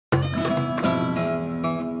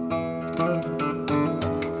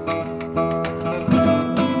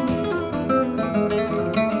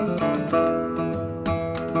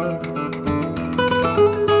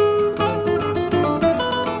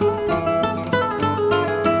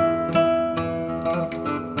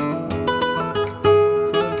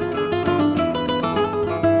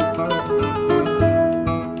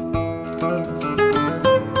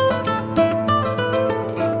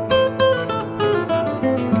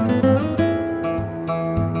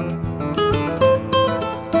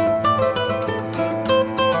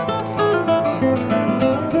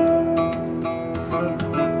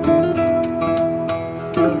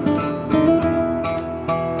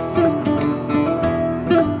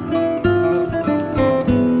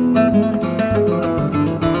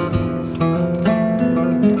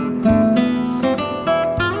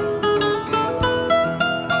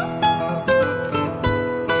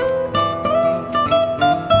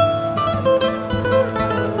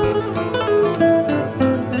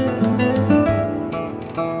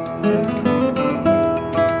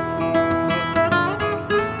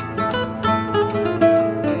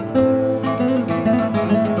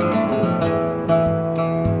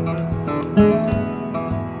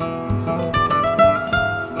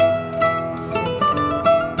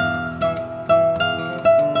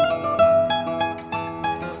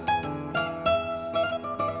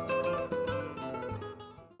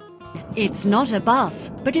It's not a bus,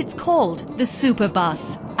 but it's called the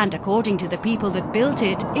Superbus. And according to the people that built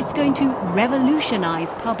it, it's going to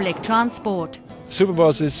revolutionize public transport.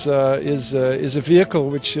 Superbus is a vehicle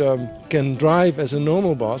which can drive as a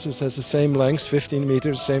normal bus. It has the same length, 15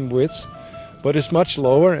 meters, same width, but it's much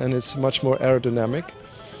lower and it's much more aerodynamic.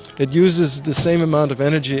 It uses the same amount of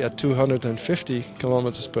energy at 250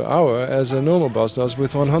 kilometers per hour as a normal bus does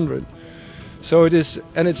with 100. So it is,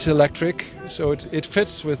 and it's electric, so it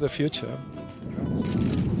fits with the future.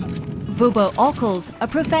 Wubbo Ockels, a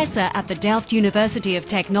professor at the Delft University of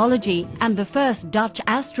Technology and the first Dutch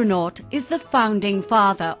astronaut, is the founding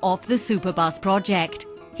father of the Superbus project.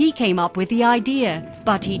 He came up with the idea,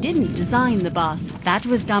 but he didn't design the bus. That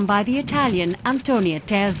was done by the Italian Antonio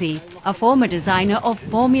Terzi, a former designer of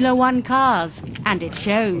Formula One cars, and it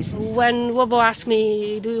shows. When Wubbo asked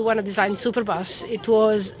me, do you want to design Superbus, it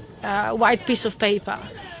was a white piece of paper.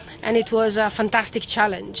 And it was a fantastic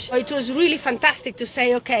challenge. It was really fantastic to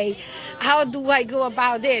say, okay, how do I go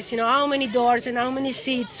about this? You know, how many doors and how many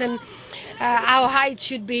seats and how high it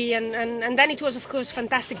should be. And then it was, of course,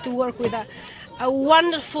 fantastic to work with a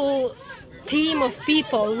wonderful team of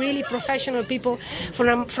people, really professional people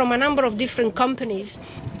from a number of different companies.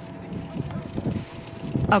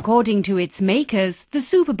 According to its makers, the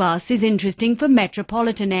Superbus is interesting for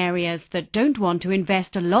metropolitan areas that don't want to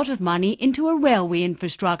invest a lot of money into a railway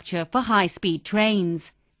infrastructure for high-speed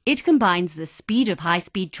trains. It combines the speed of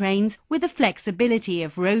high-speed trains with the flexibility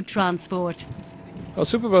of road transport. Well,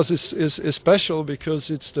 Superbus is special because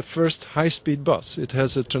it's the first high-speed bus. It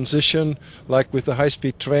has a transition, like with the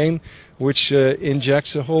high-speed train, which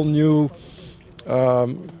injects a whole new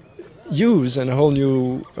use and a whole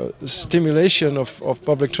new stimulation of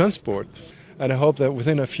public transport. And I hope that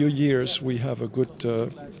within a few years we have a good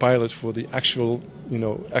pilot for the actual,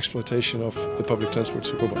 exploitation of the public transport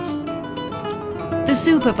Superbus. The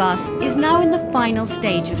Superbus is now in the final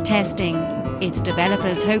stage of testing. Its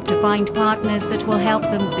developers hope to find partners that will help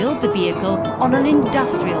them build the vehicle on an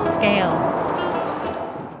industrial scale.